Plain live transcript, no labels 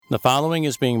The following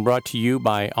is being brought to you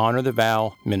by Honor the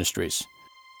Vow Ministries.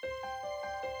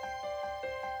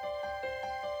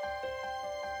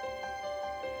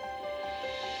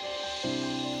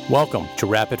 Welcome to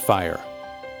Rapid Fire,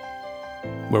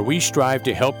 where we strive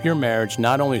to help your marriage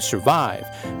not only survive,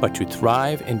 but to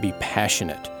thrive and be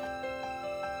passionate.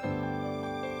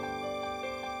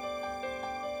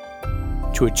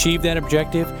 To achieve that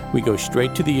objective, we go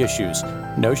straight to the issues.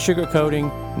 No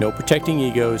sugarcoating, no protecting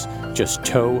egos, just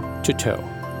toe to toe.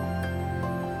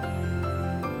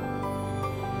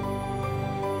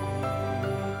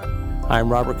 I'm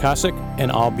Robert Kosick,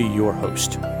 and I'll be your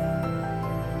host.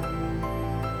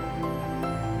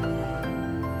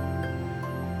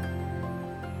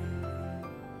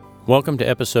 Welcome to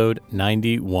episode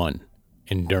 91,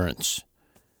 Endurance.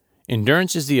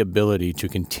 Endurance is the ability to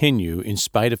continue in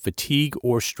spite of fatigue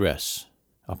or stress.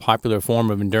 A popular form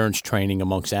of endurance training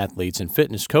amongst athletes and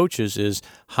fitness coaches is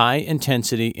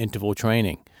high-intensity interval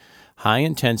training.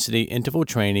 High-intensity interval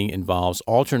training involves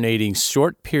alternating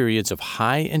short periods of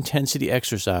high-intensity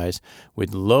exercise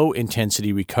with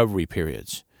low-intensity recovery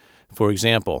periods. For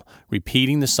example,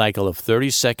 repeating the cycle of 30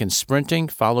 seconds sprinting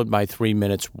followed by 3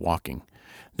 minutes walking.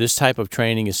 This type of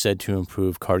training is said to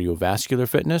improve cardiovascular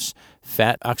fitness,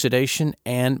 fat oxidation,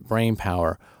 and brain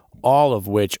power, all of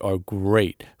which are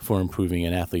great for improving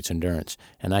an athlete's endurance.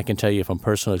 And I can tell you from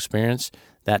personal experience,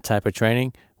 that type of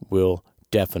training will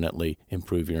definitely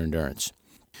improve your endurance.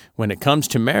 When it comes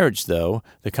to marriage, though,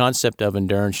 the concept of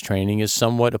endurance training is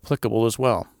somewhat applicable as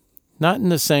well. Not in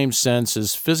the same sense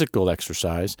as physical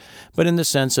exercise, but in the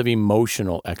sense of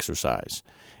emotional exercise.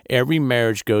 Every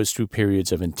marriage goes through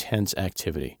periods of intense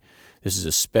activity. This is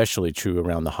especially true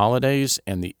around the holidays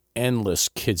and the endless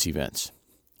kids' events.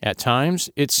 At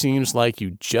times, it seems like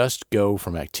you just go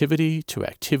from activity to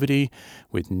activity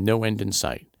with no end in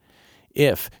sight.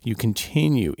 If you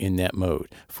continue in that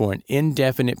mode for an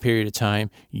indefinite period of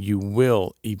time, you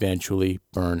will eventually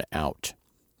burn out.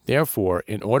 Therefore,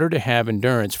 in order to have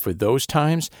endurance for those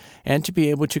times and to be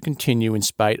able to continue in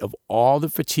spite of all the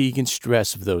fatigue and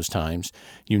stress of those times,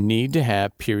 you need to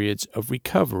have periods of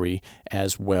recovery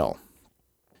as well.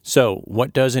 So,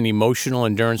 what does an emotional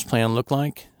endurance plan look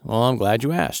like? Well, I'm glad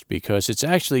you asked, because it's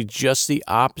actually just the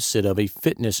opposite of a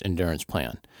fitness endurance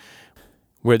plan.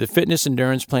 Where the fitness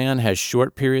endurance plan has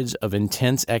short periods of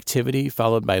intense activity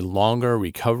followed by longer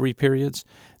recovery periods,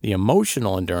 the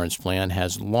emotional endurance plan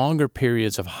has longer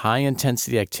periods of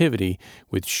high-intensity activity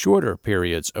with shorter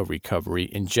periods of recovery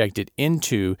injected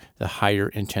into the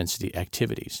higher-intensity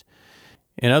activities.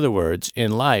 In other words,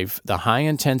 in life, the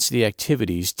high-intensity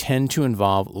activities tend to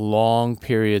involve long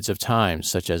periods of time,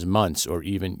 such as months or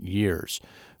even years.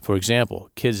 For example,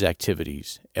 kids'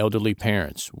 activities, elderly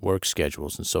parents, work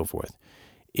schedules, and so forth.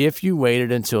 If you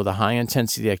waited until the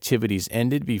high-intensity activities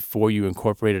ended before you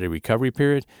incorporated a recovery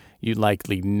period, you'd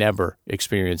likely never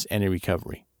experience any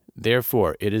recovery.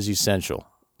 Therefore, it is essential,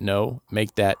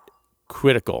 make that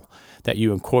critical, that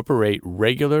you incorporate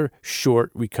regular,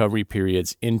 short recovery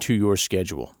periods into your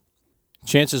schedule.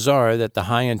 Chances are that the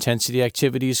high-intensity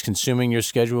activities consuming your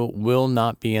schedule will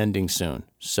not be ending soon.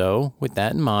 So, with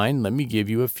that in mind, let me give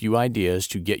you a few ideas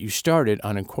to get you started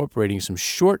on incorporating some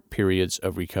short periods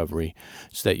of recovery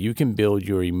so that you can build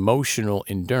your emotional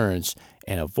endurance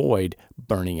and avoid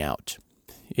burning out.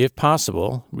 If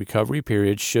possible, recovery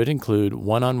periods should include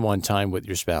one-on-one time with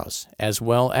your spouse, as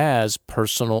well as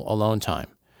personal alone time.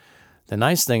 The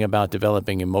nice thing about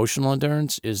developing emotional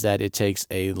endurance is that it takes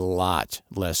a lot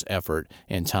less effort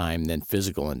and time than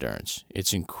physical endurance.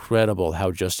 It's incredible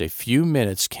how just a few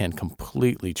minutes can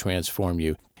completely transform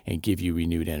you and give you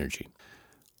renewed energy.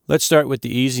 Let's start with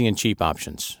the easy and cheap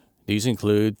options. These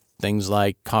include things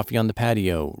like coffee on the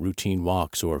patio, routine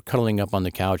walks, or cuddling up on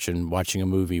the couch and watching a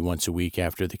movie once a week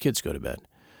after the kids go to bed.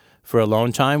 For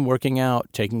alone time, working out,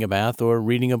 taking a bath, or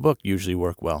reading a book usually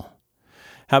work well.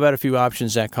 How about a few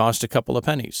options that cost a couple of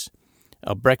pennies?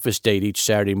 A breakfast date each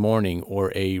Saturday morning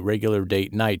or a regular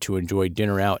date night to enjoy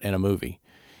dinner out and a movie.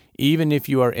 Even if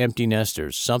you are empty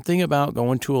nesters, something about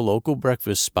going to a local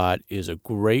breakfast spot is a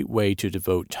great way to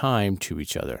devote time to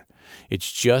each other. It's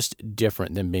just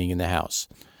different than being in the house.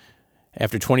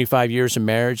 After 25 years of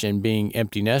marriage and being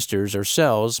empty nesters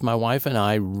ourselves, my wife and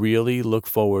I really look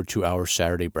forward to our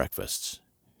Saturday breakfasts.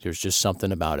 There's just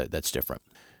something about it that's different.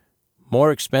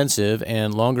 More expensive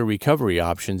and longer recovery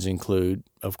options include,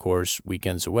 of course,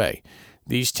 weekends away.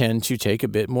 These tend to take a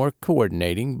bit more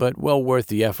coordinating, but well worth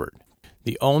the effort.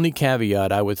 The only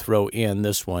caveat I would throw in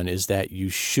this one is that you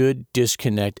should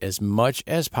disconnect as much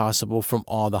as possible from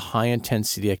all the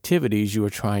high-intensity activities you are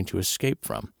trying to escape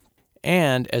from.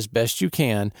 And, as best you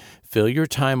can, fill your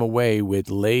time away with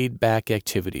laid-back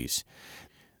activities.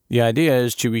 The idea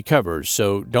is to recover,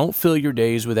 so don't fill your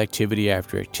days with activity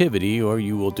after activity or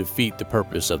you will defeat the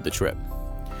purpose of the trip.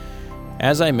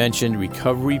 As I mentioned,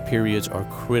 recovery periods are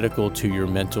critical to your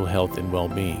mental health and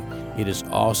well-being. It is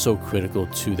also critical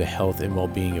to the health and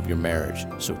well-being of your marriage,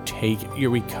 so take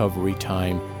your recovery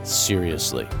time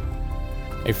seriously.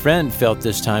 A friend felt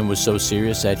this time was so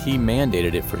serious that he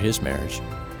mandated it for his marriage.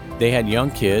 They had young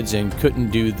kids and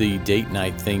couldn't do the date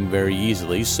night thing very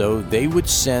easily, so they would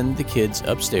send the kids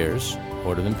upstairs,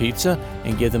 order them pizza,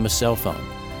 and give them a cell phone.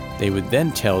 They would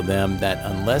then tell them that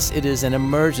unless it is an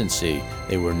emergency,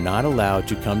 they were not allowed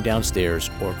to come downstairs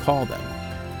or call them.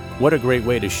 What a great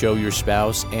way to show your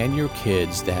spouse and your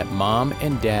kids that mom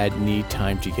and dad need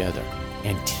time together,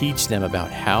 and teach them about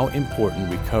how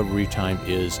important recovery time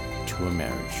is to a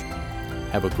marriage.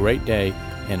 Have a great day,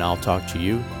 and I'll talk to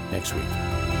you next week.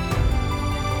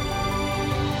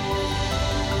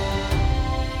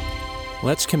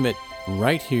 Let's commit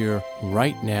right here,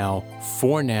 right now,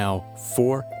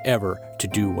 forever, to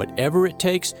do whatever it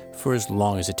takes for as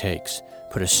long as it takes.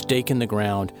 Put a stake in the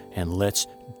ground and let's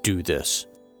do this.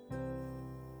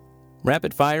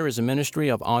 Rapid Fire is a ministry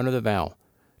of Honor the Vow.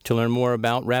 To learn more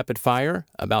about Rapid Fire,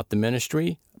 about the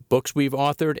ministry, books we've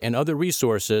authored, and other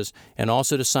resources, and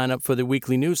also to sign up for the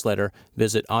weekly newsletter,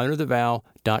 visit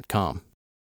honorthevow.com.